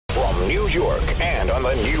New York and on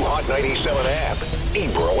the new Hot 97 app.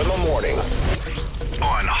 Ebro in the morning.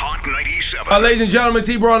 On Hot 97. Ladies and gentlemen, it's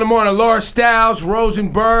Ebro in the morning. Laura Stiles,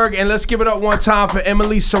 Rosenberg, and let's give it up one time for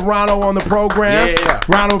Emily Serrano on the program. Yeah.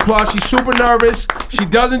 Round of applause. She's super nervous. She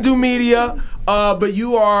doesn't do media, but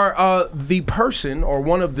you are the person or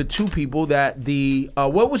one of the two people that the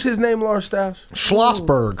what was his name, Laura Stiles?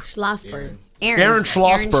 Schlossberg. Schlossberg. Aaron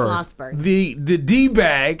Schlossberg. The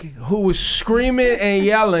D-bag who was screaming and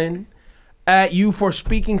yelling at you for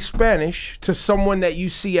speaking Spanish to someone that you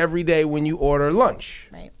see every day when you order lunch.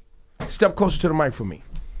 Right. Step closer to the mic for me.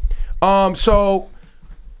 So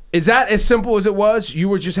is that as simple as it was? You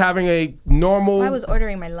were just having a normal... Well, I was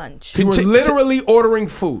ordering my lunch. You were literally ordering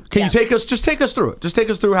food. Can you take us through it? Just take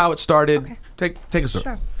us through how it started. Okay. Take us through.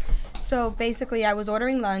 Sure. So basically, I was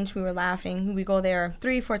ordering lunch. We were laughing. We go there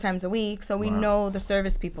 3-4 times a week, so we know the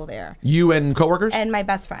service people there. You and coworkers? And my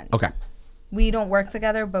best friend. Okay. We don't work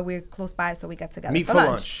together, but we're close by, so we get together Meet for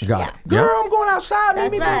lunch. Got it. Girl, Yeah. I'm going outside.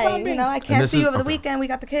 That's right. You know, I can't see you over the okay. weekend. We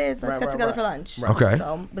got the kids. Let's get together for lunch. Right. Okay.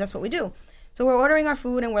 So that's what we do. So we're ordering our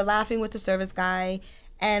food, and we're laughing with the service guy,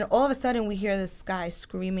 and all of a sudden, we hear this guy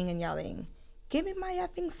screaming and yelling, "Give me my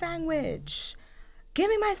effing sandwich. Give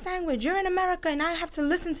me my sandwich. You're in America, and I have to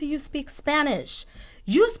listen to you speak Spanish.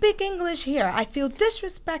 You speak English here. I feel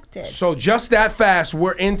disrespected." So just that fast,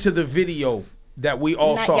 we're into the video that we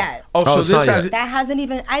all Not saw. yet. Oh, so it's this not yet. has... That hasn't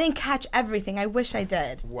even, I didn't catch everything. I wish I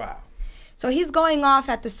did. Wow. So he's going off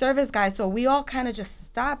at the service guy, so we all kind of just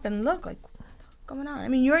stop and look like, what the hell's going on? I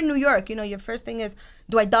mean, you're in New York. You know, your first thing is,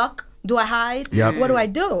 do I duck? Do I hide? Yep. What do I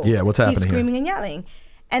do? Yeah, what's happening He's here? screaming and yelling.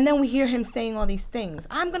 And then we hear him saying all these things.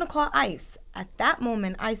 I'm going to call ICE. At that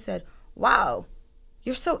moment, I said, wow,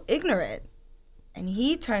 you're so ignorant. And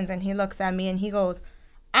he turns and he looks at me and he goes,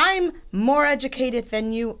 I'm more educated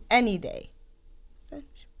than you any day. I said,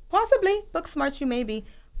 possibly, book smart you may be,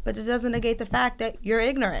 but it doesn't negate the fact that you're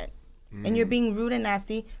ignorant and you're being rude and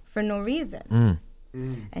nasty for no reason.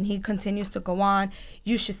 And he continues to go on.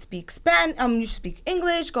 You should speak you should speak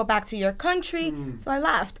English. Go back to your country. So I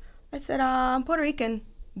laughed. I said, I'm Puerto Rican,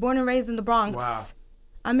 born and raised in the Bronx. Wow.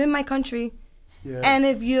 I'm in my country. Yeah. And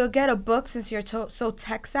if you get a book, since you're so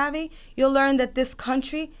tech savvy, you'll learn that this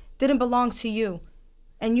country didn't belong to you,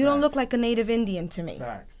 and you don't look like a native Indian to me.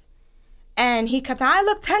 Facts. And he kept, I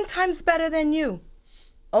look 10 times better than you.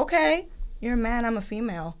 Okay, you're a man, I'm a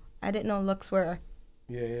female. I didn't know looks were,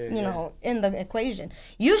 you know, in the equation.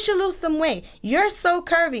 You should lose some weight. You're so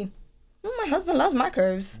curvy. Well, my husband loves my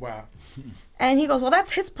curves. Wow. And he goes, well,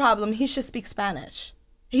 that's his problem. He should speak Spanish.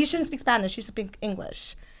 He shouldn't speak Spanish. He should speak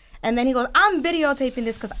English. And then he goes, I'm videotaping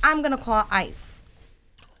this because I'm going to call ICE.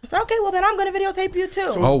 I said, okay, well, then I'm going to videotape you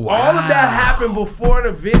too. Oh, wow. All of that happened before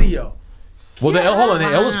the video. Well, hold on. The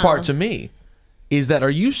illest part to me is that,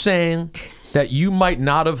 are you saying that you might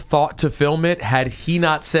not have thought to film it had he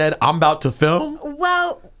not said, I'm about to film?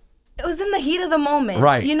 Well, it was in the heat of the moment.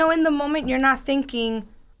 Right. You know, in the moment, you're not thinking,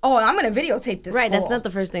 oh, I'm going to videotape this. Right, fool. that's not the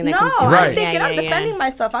first thing that no, comes to I'm mind. thinking, Yeah, I'm yeah, defending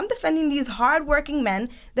myself. I'm defending these hardworking men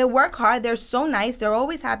that work hard. They're so nice. They're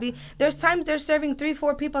always happy. There's times they're serving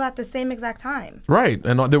 3-4 people at the same exact time. Right.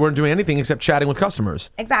 And they weren't doing anything except chatting with customers.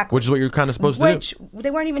 Exactly. Which is what you're kind of supposed to do. Which they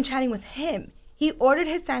weren't even chatting with him. He ordered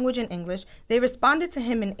his sandwich in English. They responded to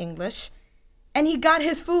him in English. And he got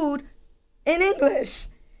his food in English.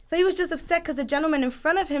 So he was just upset because the gentleman in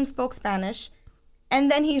front of him spoke Spanish. And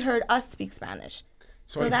then he heard us speak Spanish.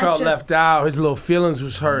 So he felt left out. His little feelings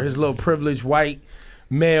was hurt. His little privileged white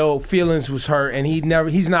male feelings was hurt, and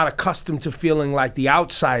he's not accustomed to feeling like the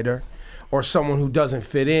outsider or someone who doesn't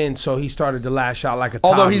fit in. So he started to lash out like a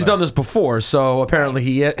toddler. Although he's done this before, so apparently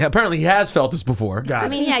he has felt this before. I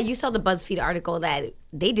mean, yeah, you saw the BuzzFeed article that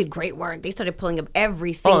they did great work. They started pulling up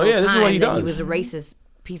every single this is what time he that does. he was a racist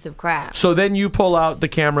piece of crap. So then you pull out the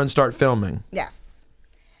camera and start filming. Yes.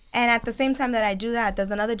 And at the same time that I do that,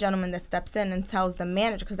 there's another gentleman that steps in and tells the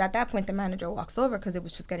manager, because at that point the manager walks over because it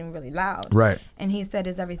was just getting really loud. Right. And he said,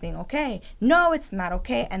 is everything okay? No, it's not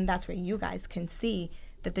okay. And that's where you guys can see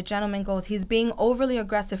that the gentleman goes, he's being overly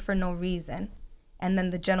aggressive for no reason. And then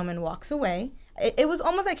the gentleman walks away. It was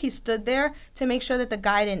almost like he stood there to make sure that the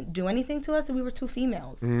guy didn't do anything to us, and we were two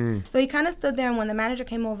females. So he kind of stood there, and when the manager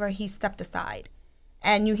came over, he stepped aside.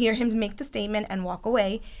 And you hear him make the statement and walk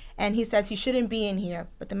away. And he says he shouldn't be in here.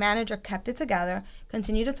 But the manager kept it together,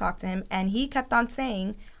 continued to talk to him. And he kept on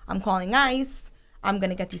saying, I'm calling ICE. I'm going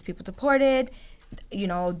to get these people deported. You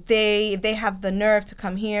know, if they have the nerve to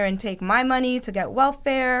come here and take my money to get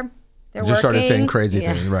welfare. They're Just started working. saying crazy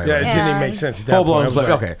things. Right. Yeah, right. it didn't even make sense. Full blown.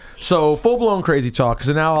 Okay. So full blown crazy talk.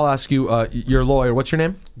 So now I'll ask you, your lawyer. What's your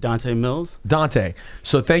name? Dante Mills. Dante.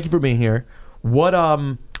 So thank you for being here. What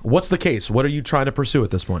What's the case? What are you trying to pursue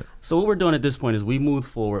at this point? So what we're doing at this point is we moved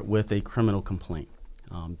forward with a criminal complaint.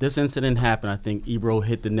 This incident happened. I think Ebro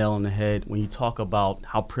hit the nail on the head when you talk about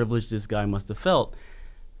how privileged this guy must have felt,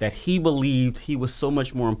 that he believed he was so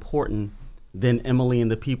much more important than Emily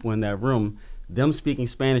and the people in that room. Them speaking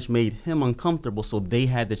Spanish made him uncomfortable, so they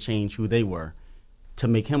had to change who they were to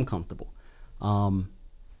make him comfortable.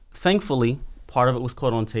 Thankfully, part of it was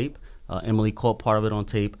caught on tape. Emily caught part of it on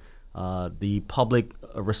tape. The public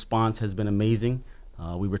response has been amazing.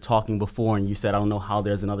 We were talking before, and you said, I don't know how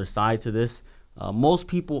there's another side to this. Most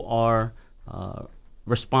people are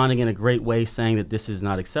responding in a great way, saying that this is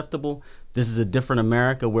not acceptable. This is a different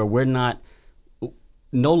America where we're not,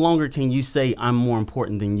 no longer can you say I'm more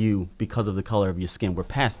important than you because of the color of your skin. We're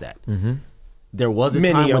past that. There was a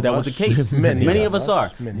time where that was the case. Many of us are.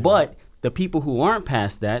 But the people who aren't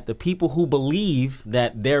past that, the people who believe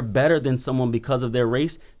that they're better than someone because of their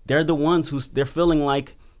race, they're the ones who they're feeling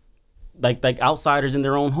like outsiders in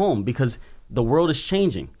their own home because the world is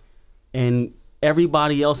changing and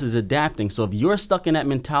everybody else is adapting. So if you're stuck in that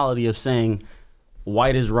mentality of saying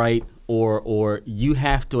white is right or you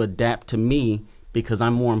have to adapt to me because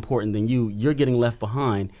I'm more important than you, you're getting left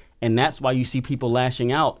behind. And that's why you see people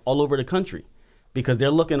lashing out all over the country because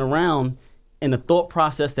they're looking around and the thought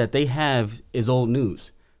process that they have is old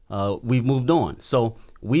news. We've moved on. So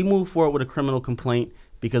we move forward with a criminal complaint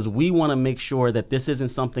because we want to make sure that this isn't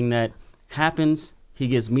something that happens. He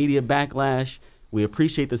gets media backlash. We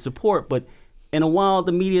appreciate the support, but in a while,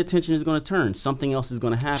 the media attention is going to turn. Something else is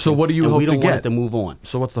going to happen. So what do you hope to get? We don't want it to move on.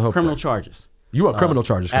 So what's the hope? Criminal there? charges. You want criminal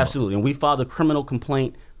charges? Absolutely. And we filed a criminal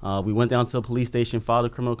complaint. We went down to the police station, filed a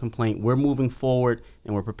criminal complaint. We're moving forward,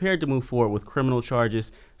 and we're prepared to move forward with criminal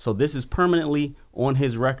charges. So this is permanently on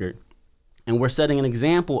his record. And we're setting an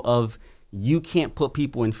example of you can't put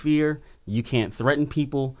people in fear. You can't threaten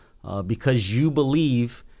people because you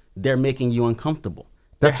believe they're making you uncomfortable.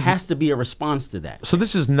 There has to be a response to that. So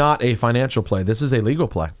this is not a financial play. This is a legal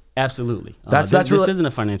play. Absolutely. This isn't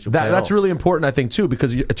a financial play. That's really important, I think, too,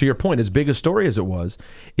 because to your point, as big a story as it was,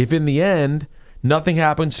 if in the end nothing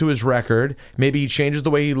happens to his record, maybe he changes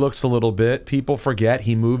the way he looks a little bit, people forget,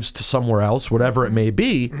 he moves to somewhere else, whatever it may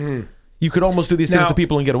be, you could almost do these things to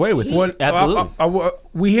people and get away with it. Absolutely.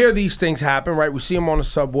 We hear these things happen, right? We see them on the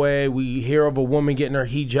subway. We hear of a woman getting her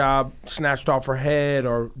hijab snatched off her head,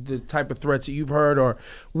 or the type of threats that you've heard, or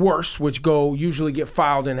worse, which usually get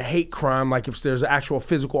filed in a hate crime, like if there's actual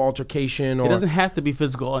physical altercation. Or it doesn't have to be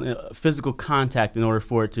physical contact in order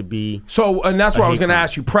for it to be. So, and that's what I was going to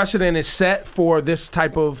ask you. Precedent is set for this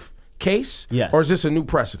type of case? Yes. Or is this a new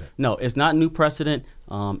precedent? No, it's not new precedent.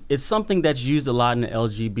 It's something that's used a lot in the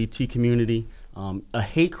LGBT community. A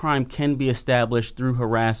hate crime can be established through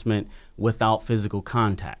harassment without physical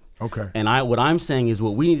contact. Okay. And what I'm saying is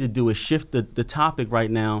what we need to do is shift the topic right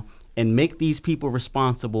now and make these people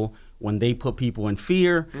responsible when they put people in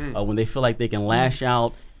fear, when they feel like they can lash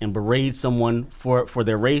out and berate someone for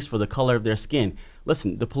their race, for the color of their skin.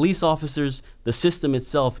 Listen, the police officers, the system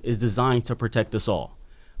itself is designed to protect us all.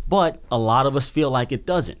 But a lot of us feel like it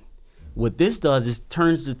doesn't. What this does is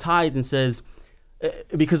turns the tides and says,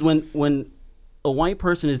 because when a white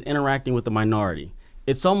person is interacting with a minority,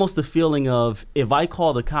 it's almost the feeling of, if I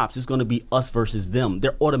call the cops, it's going to be us versus them.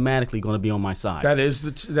 They're automatically going to be on my side. That is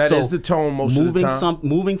the tone most of the time.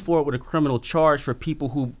 Moving forward with a criminal charge for people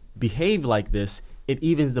who behave like this, it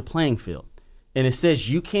evens the playing field. And it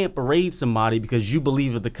says you can't berate somebody because you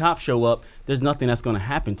believe if the cops show up, there's nothing that's going to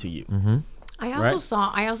happen to you. Mm-hmm.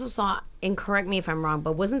 I also saw, and correct me if I'm wrong,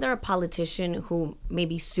 but wasn't there a politician who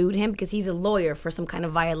maybe sued him because he's a lawyer for some kind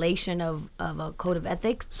of violation of a code of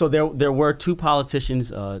ethics? So there were two politicians,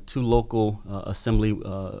 two local assembly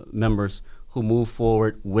members who moved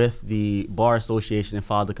forward with the Bar Association and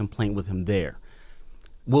filed a complaint with him there.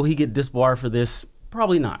 Will he get disbarred for this?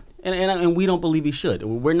 Probably not. And we don't believe he should.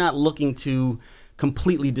 We're not looking to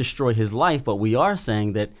completely destroy his life, but we are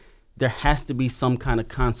saying that there has to be some kind of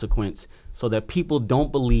consequence so that people don't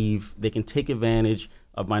believe they can take advantage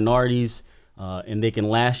of minorities and they can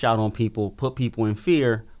lash out on people, put people in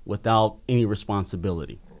fear without any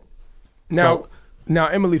responsibility. Now,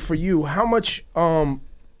 Emily, for you, how much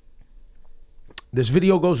this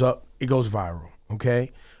video goes up, it goes viral,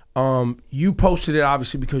 okay? You posted it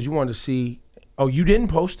obviously because you wanted to see. Oh, you didn't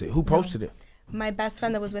post it. Who posted it? My best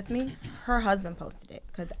friend that was with me, her husband posted it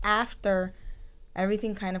because after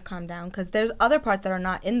everything kind of calmed down, because there's other parts that are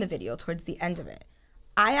not in the video towards the end of it.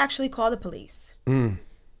 I actually call the police,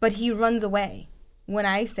 but he runs away when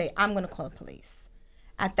I say, I'm going to call the police.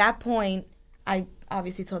 At that point, I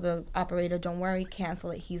obviously told the operator, don't worry,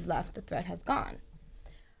 cancel it. He's left. The threat has gone.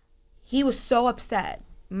 He was so upset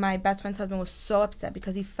my best friend's husband was so upset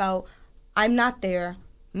because he felt, I'm not there.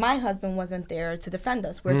 My husband wasn't there to defend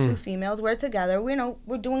us. We're two females. We're together.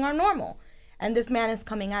 We're doing our normal. And this man is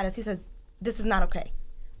coming at us. He says, this is not okay.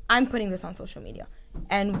 I'm putting this on social media.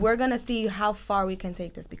 And we're going to see how far we can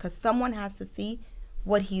take this because someone has to see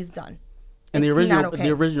what he's done. And It's not okay.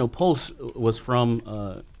 the original post was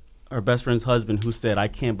from our best friend's husband, who said, I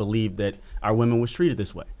can't believe that our women was treated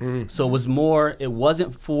this way. So it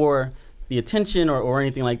wasn't for the attention or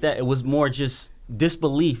anything like that. It was more just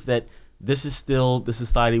disbelief that this is still the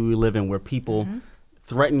society we live in, where people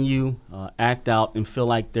threaten you, act out, and feel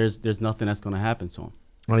like there's nothing that's going to happen to them.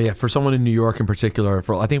 Well, yeah, for someone in New York in particular,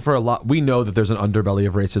 I think for a lot, we know that there's an underbelly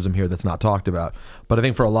of racism here that's not talked about. But I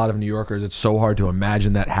think for a lot of New Yorkers, it's so hard to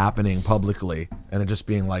imagine that happening publicly and it just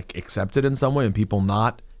being like accepted in some way and people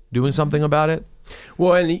not doing something about it.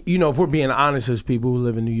 Well, and if we're being honest as people who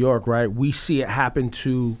live in New York, right, we see it happen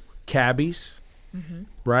to cabbies,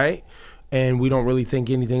 right? And we don't really think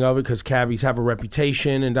anything of it because cabbies have a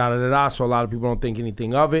reputation and da-da-da-da, so a lot of people don't think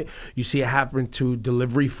anything of it. You see it happen to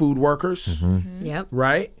delivery food workers, Yep.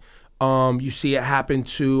 right? You see it happen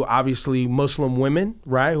to, obviously, Muslim women,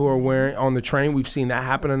 right, who are wearing on the train. We've seen that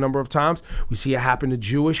happen a number of times. We see it happen to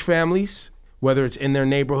Jewish families, whether it's in their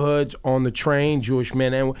neighborhoods, on the train, Jewish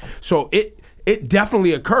men. And so it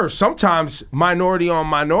definitely occurs. Sometimes minority on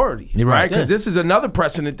minority, right? Because this is another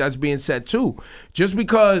precedent that's being set, too. Just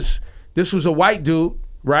because this was a white dude,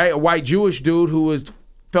 right? A white Jewish dude who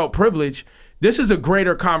felt privileged. This is a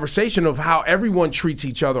greater conversation of how everyone treats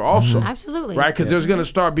each other also. Absolutely. Right? Because there's going to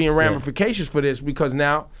start being ramifications for this because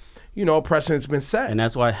now, a precedent's been set. And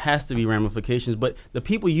that's why it has to be ramifications. But the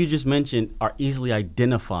people you just mentioned are easily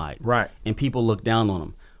identified. Right. And people look down on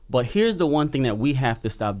them. But here's the one thing that we have to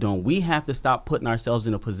stop doing. We have to stop putting ourselves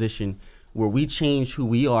in a position where we change who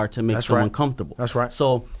we are to make someone comfortable. That's right.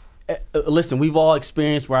 So, listen, we've all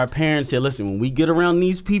experienced where our parents said, listen, when we get around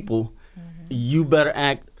these people, you better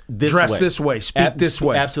act this way. Dress this way, speak this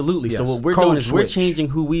way. Absolutely. Yes. So what we're Code doing is we're switch. changing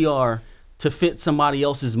who we are to fit somebody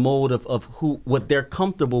else's mold of what they're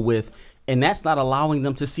comfortable with, and that's not allowing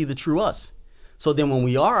them to see the true us. So then when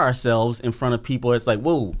we are ourselves in front of people, it's like,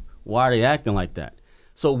 whoa, why are they acting like that?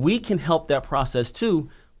 So we can help that process too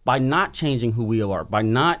by not changing who we are, by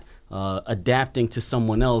not adapting to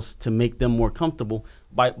someone else to make them more comfortable,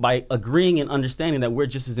 by agreeing and understanding that we're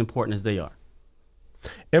just as important as they are.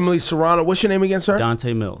 Emily Serrano, what's your name again, sir?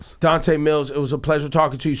 Dante Mills. Dante Mills, it was a pleasure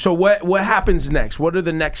talking to you. So what happens next? What are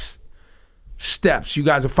the next steps? You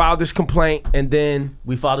guys have filed this complaint, and then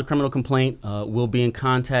we filed a criminal complaint. We'll be in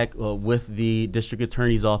contact with the district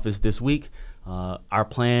attorney's office this week. Our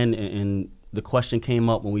plan, and the question came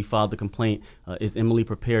up when we filed the complaint, is Emily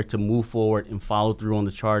prepared to move forward and follow through on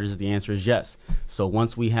the charges? The answer is yes. So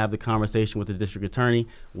once we have the conversation with the district attorney,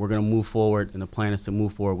 we're going to move forward, and the plan is to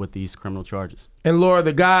move forward with these criminal charges. And Laura,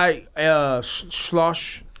 the guy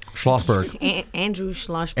Schlossberg, Andrew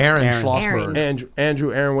Schlossberg. Aaron Schlossberg.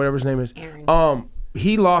 Aaron, whatever his name is. Aaron.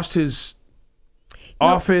 He lost his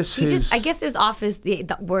office. I guess his office,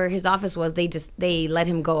 where his office was, they let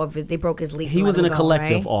him go. They broke his lease. He was in a right?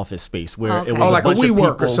 collective office space where it was like a bunch of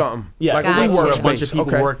WeWork people, or something. Yeah, like a WeWork where a space. bunch of people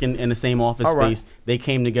Okay. work in the same office All right. space. They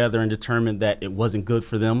came together and determined that it wasn't good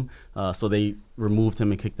for them, so they removed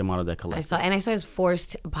him and kicked him out of that collective. I saw his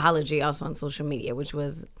forced apology also on social media, which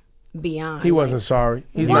was beyond. He wasn't sorry.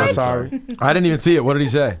 He's not sorry. I didn't even see it. What did he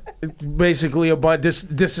say? Basically,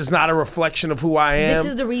 this is not a reflection of who I am.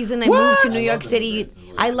 This is the reason I moved to New York City.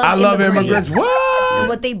 I love immigrants. What? And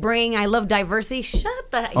what they bring. I love diversity.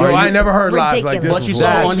 Shut the heck. Yo, I never heard lies like this. But you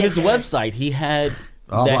saw on his website, he had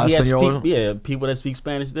people that speak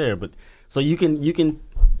Spanish there. But so you can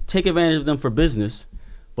take advantage of them for business,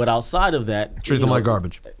 but outside of that, treat them like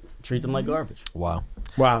garbage. Treat them like garbage. Wow.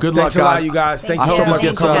 Wow. Good Thanks luck, a lot, guys. you guys. Thank you I so hope much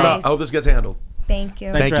this for coming gets up. I hope this gets handled. Thank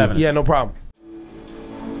you. Thanks for having us. Yeah, no problem.